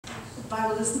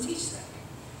Bible doesn't teach that.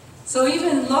 So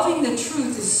even loving the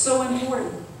truth is so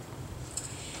important.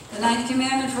 The 9th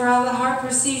commandment, for out of the heart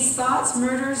proceeds thoughts,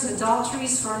 murders,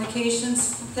 adulteries,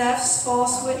 fornications, thefts,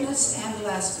 false witness, and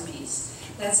blasphemies.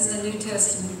 That's in the New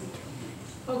Testament.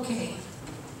 Okay.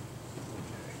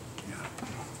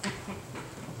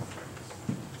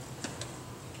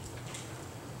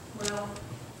 Well,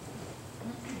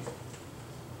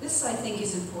 this I think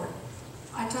is important.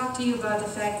 I talked to you about the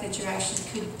fact that you actually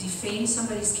could defame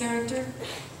somebody's character.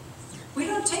 We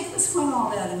don't take this one all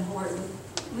that important.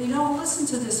 We don't listen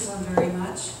to this one very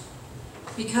much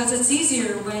because it's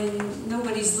easier when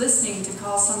nobody's listening to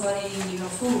call somebody a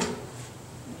fool.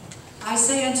 I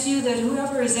say unto you that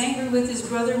whoever is angry with his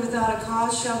brother without a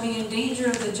cause shall be in danger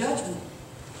of the judgment.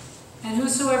 And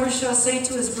whosoever shall say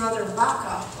to his brother,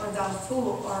 Raka, or thou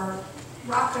fool, or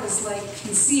Raka is like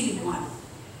conceited one,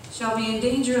 shall be in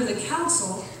danger of the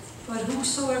council, but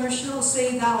whosoever shall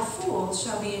say thou fool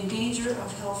shall be in danger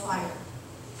of hellfire.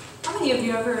 How many of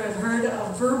you ever have heard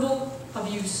of verbal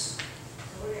abuse?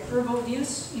 Verbal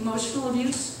abuse, emotional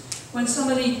abuse? When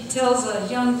somebody tells a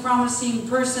young, promising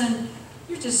person,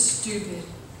 you're just stupid.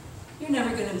 You're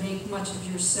never going to make much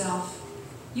of yourself.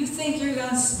 You think you're going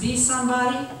to be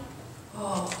somebody?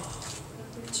 Oh,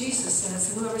 Jesus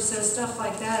says whoever says stuff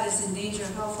like that is in danger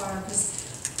of hellfire, because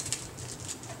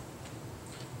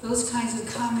those kinds of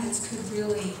comments could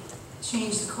really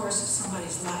change the course of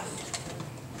somebody's life.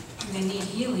 And they need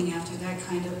healing after that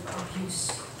kind of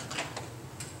abuse.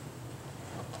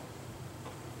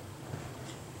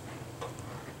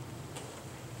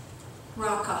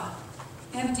 Raka,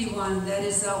 empty one, that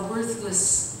is thou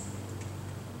worthless.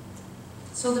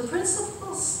 So the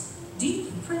principles,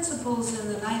 deep principles in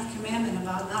the 9th commandment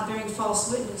about not bearing false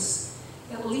witness,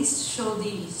 at least show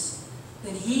these,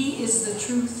 that he is the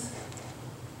truth.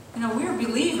 You know, we're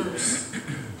believers.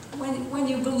 When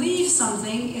you believe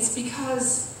something, it's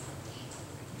because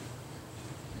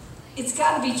it's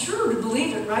got to be true to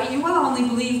believe it, right? You want to only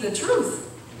believe the truth.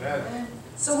 Amen.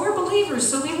 So we're believers,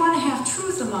 so we want to have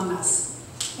truth among us.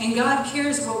 And God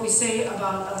cares what we say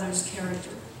about others'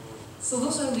 character. So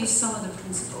those are at least some of the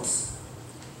principles.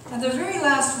 And the very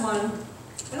last one,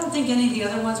 I don't think any of the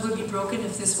other ones would be broken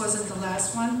if this wasn't the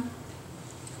last one.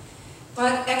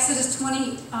 But Exodus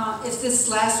 20, if this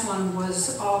last one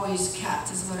was always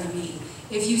kept, is what I mean.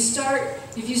 If you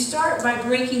start by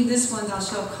breaking this one, thou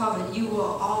shalt covet, you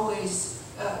will always,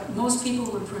 most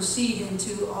people would proceed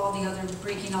into all the other,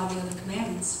 breaking all the other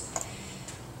commandments.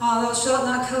 Thou shalt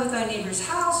not covet thy neighbor's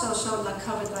house, thou shalt not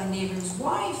covet thy neighbor's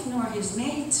wife, nor his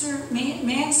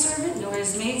manservant, nor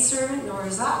his maidservant, nor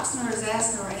his ox, nor his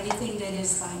ass, nor anything that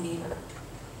is thy neighbor.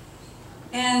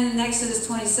 And in Exodus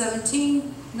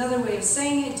 20:17, another way of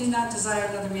saying it, do not desire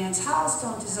another man's house,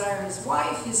 don't desire his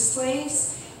wife, his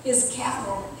slaves, his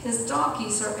cattle, his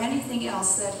donkeys, or anything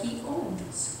else that he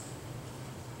owns.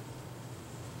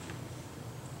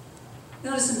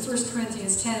 Notice in 1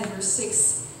 Corinthians 10, verse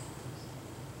 6,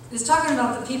 it's talking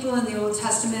about the people in the Old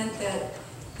Testament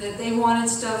that they wanted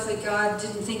stuff that God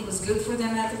didn't think was good for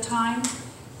them at the time.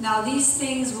 Now these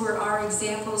things were our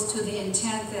examples to the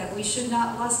intent that we should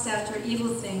not lust after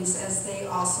evil things as they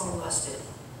also lusted.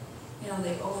 You know,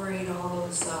 they overate all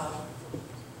those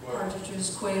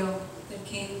partridges, quail that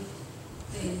came.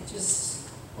 They just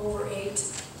overate,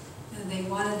 and they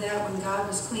wanted that when God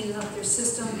was cleaning up their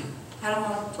system. Had them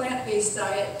on a plant-based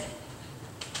diet.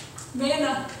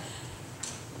 Manna.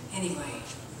 Anyway,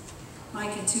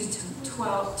 Micah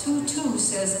 2:2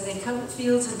 says, and they covet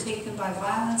fields and take them by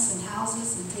violence, and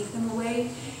houses and take them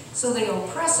away. So they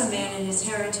oppress a man in his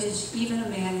heritage, even a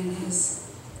man in his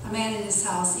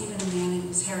house, even a man in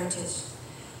his heritage.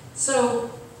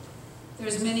 So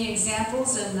there's many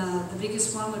examples, and the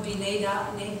biggest one would be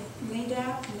Nadab, the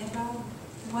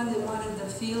one that wanted the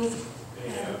field,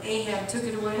 and Ahab took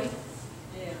it away.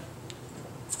 Yeah.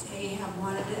 Ahab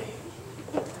wanted it.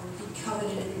 He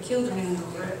coveted it and killed a man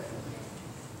over it.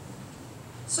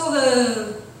 So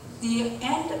the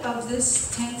end of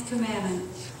this 10th commandment,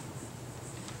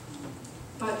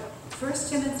 but 1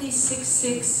 Timothy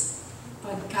 6:6,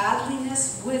 but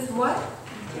godliness with what?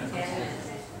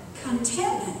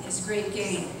 Contentment is great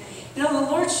gain. You know,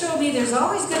 the Lord showed me there's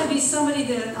always going to be somebody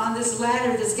that on this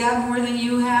ladder that's got more than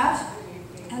you have,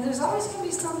 and there's always going to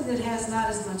be somebody that has not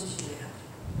as much as you have,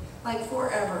 like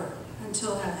forever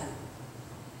until heaven.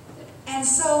 And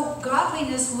so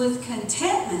godliness with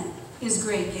contentment is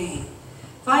great gain.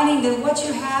 Finding that what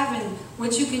you have and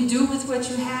what you can do with what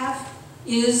you have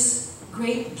is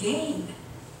great gain.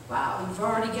 Wow, you've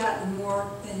already gotten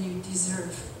more than you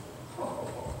deserve. Oh.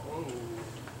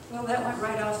 Well, that went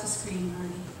right off the screen,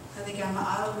 Marty. I think I'm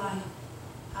out of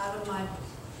my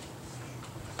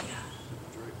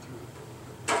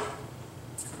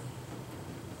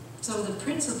So the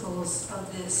principles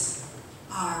of this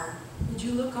are, would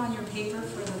you look on your paper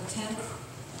for the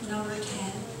 10th, number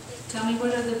 10? Tell me,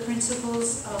 what are the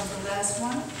principles of the last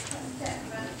one?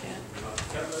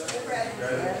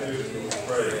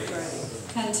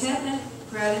 Contentment,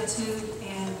 gratitude,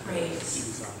 and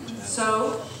praise.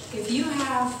 So if you're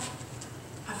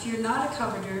not a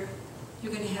coveter,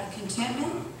 you're going to have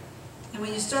contentment. And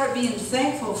when you start being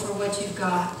thankful for what you've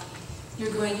got,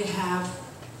 you're going to have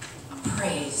a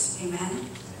praise. Amen?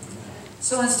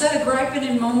 So instead of griping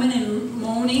and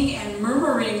moaning and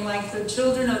murmuring like the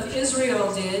children of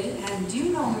Israel did, and do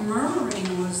you know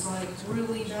murmuring was like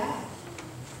really bad?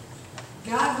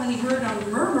 God, when he heard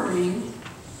them murmuring,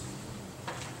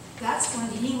 that's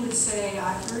when he would say,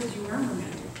 I heard you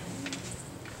murmuring.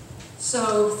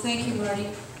 So, thank you, Marty.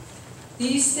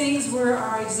 These things were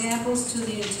our examples to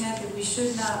the intent that we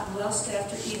should not lust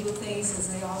after evil things as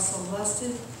they also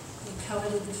lusted. They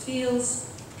coveted the fields,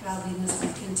 godliness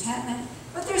with contentment.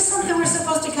 But there's something we're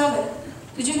supposed to covet.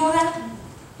 Did you know that?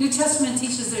 New Testament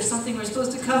teaches there's something we're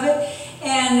supposed to covet.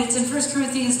 And it's in 1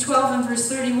 Corinthians 12 and verse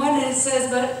 31, and it says,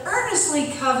 but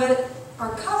earnestly covet,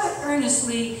 or covet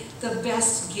earnestly the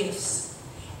best gifts.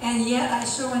 And yet I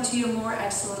show unto you a more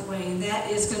excellent way, and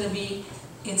that is going to be,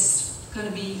 it's going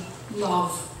to be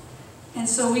love. And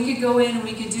so we could go in and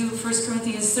we could do 1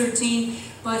 Corinthians 13,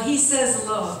 but he says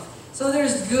love. So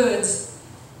there's goods,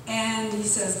 and he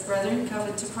says, brethren,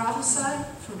 covet to prophesy,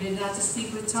 forbid not to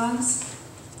speak with tongues,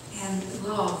 and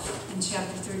love in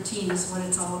chapter 13 is what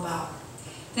it's all about.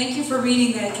 Thank you for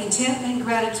reading that. Contentment,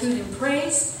 gratitude, and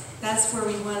praise. That's where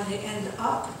we wanted to end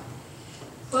up.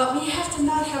 But we have to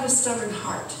not have a stubborn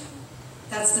heart.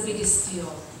 That's the biggest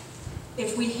deal.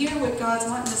 If we hear what God's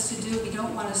wanting us to do, we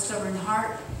don't want a stubborn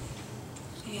heart.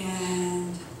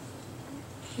 And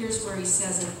here's where he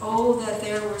says it. Oh, that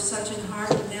there were such an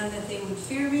heart in them that they would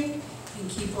fear me and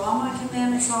keep all my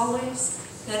commandments always,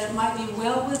 that it might be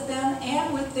well with them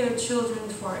and with their children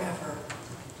forever.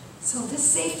 So this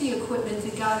safety equipment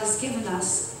that God has given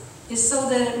us is so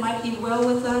that it might be well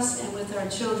with us and with our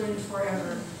children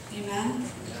forever. Amen?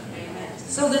 Amen.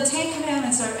 So the 10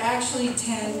 commandments are actually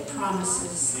 10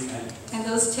 promises. Amen. And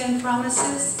those 10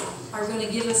 promises are going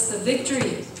to give us the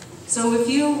victory. So if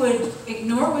you would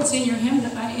ignore what's in your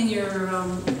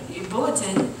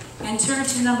bulletin and turn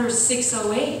to number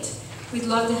 608, we'd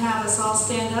love to have us all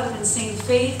stand up and sing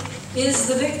Faith is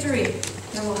the Victory.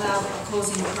 Then we'll have a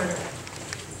closing prayer.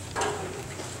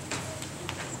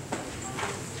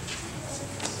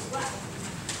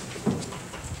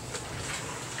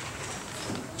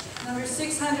 Number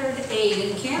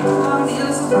 608, encamp along the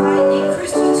hills of light, ye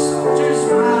Christian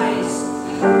soldiers, rise.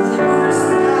 The chorus of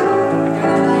battle,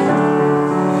 you're the light.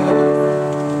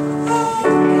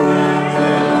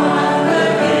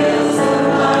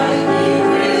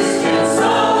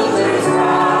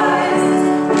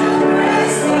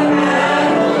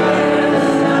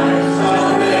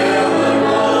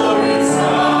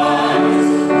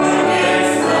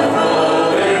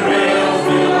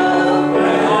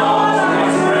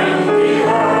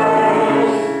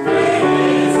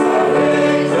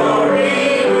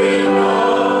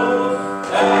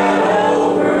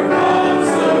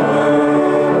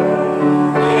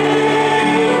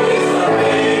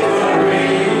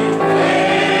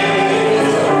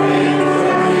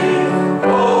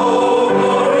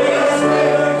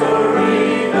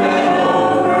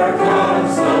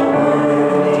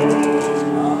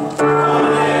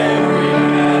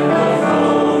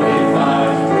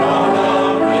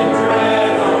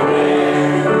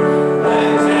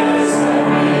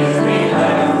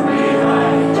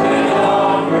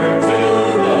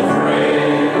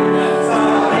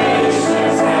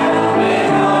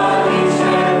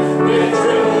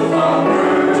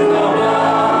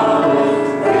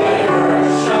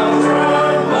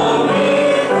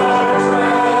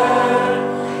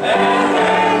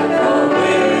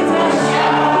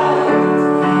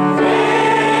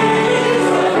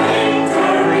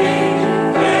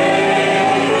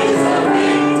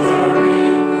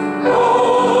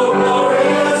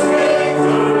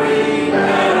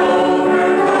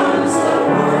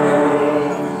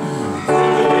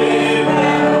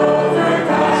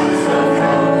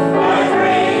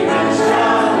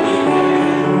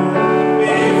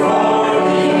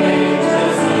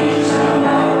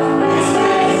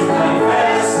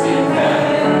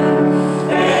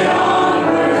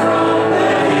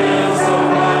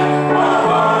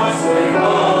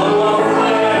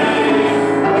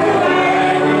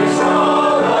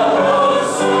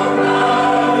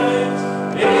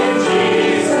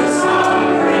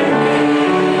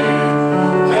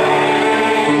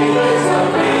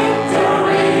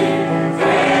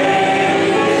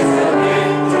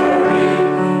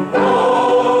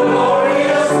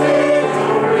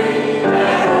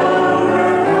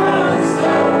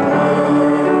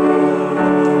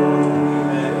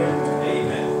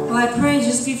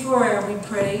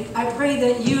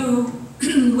 that you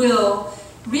will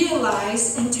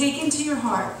realize and take into your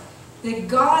heart that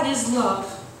God is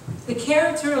love. The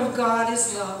character of God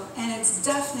is love, and it's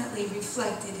definitely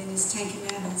reflected in His 10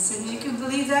 Commandments. And you can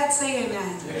believe that? Say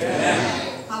amen.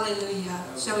 Amen. Hallelujah.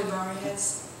 Shall we bow our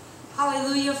heads?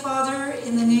 Hallelujah, Father.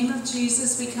 In the name of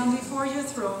Jesus, we come before your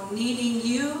throne, needing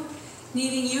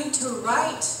you to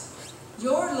write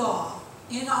your law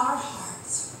in our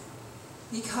hearts.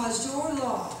 Because your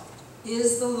law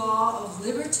is the law of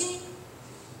liberty.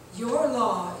 Your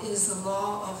law is the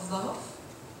law of love.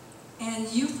 And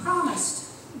you promised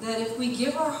that if we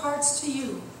give our hearts to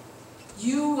you,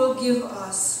 you will give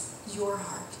us your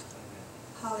heart.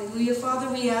 Hallelujah.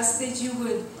 Father, we ask that you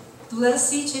would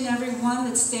bless each and every one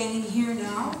that's standing here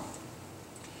now.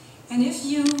 And if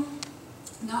you,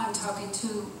 now I'm talking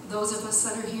to those of us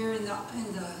that are here in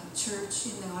the church,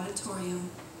 in the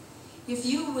auditorium, if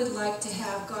you would like to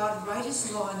have God write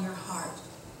His law in your heart,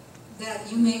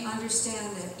 that you may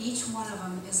understand that each one of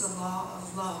them is a law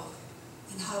of love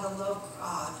and how to love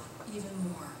God even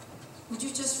more. Would you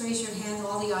just raise your hand?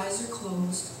 All the eyes are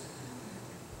closed.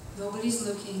 Nobody's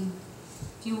looking.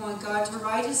 If you want God to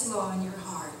write His law in your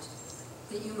heart,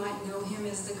 that you might know Him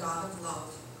as the God of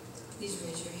love, please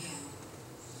raise your hand.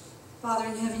 Father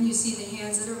in heaven, you see the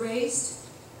hands that are raised.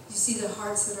 You see the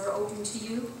hearts that are open to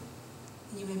you.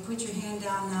 And you may put your hand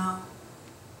down now.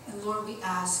 And Lord, we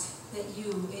ask that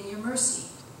you, in your mercy,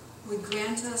 would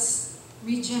grant us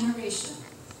regeneration.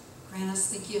 Grant us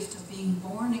the gift of being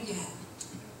born again,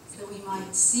 that we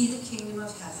might see the kingdom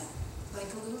of heaven like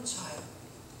a little child.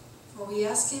 For we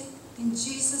ask it in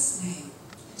Jesus' name.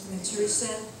 And the church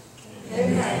said,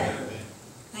 Amen.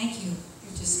 Thank you.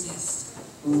 You're dismissed.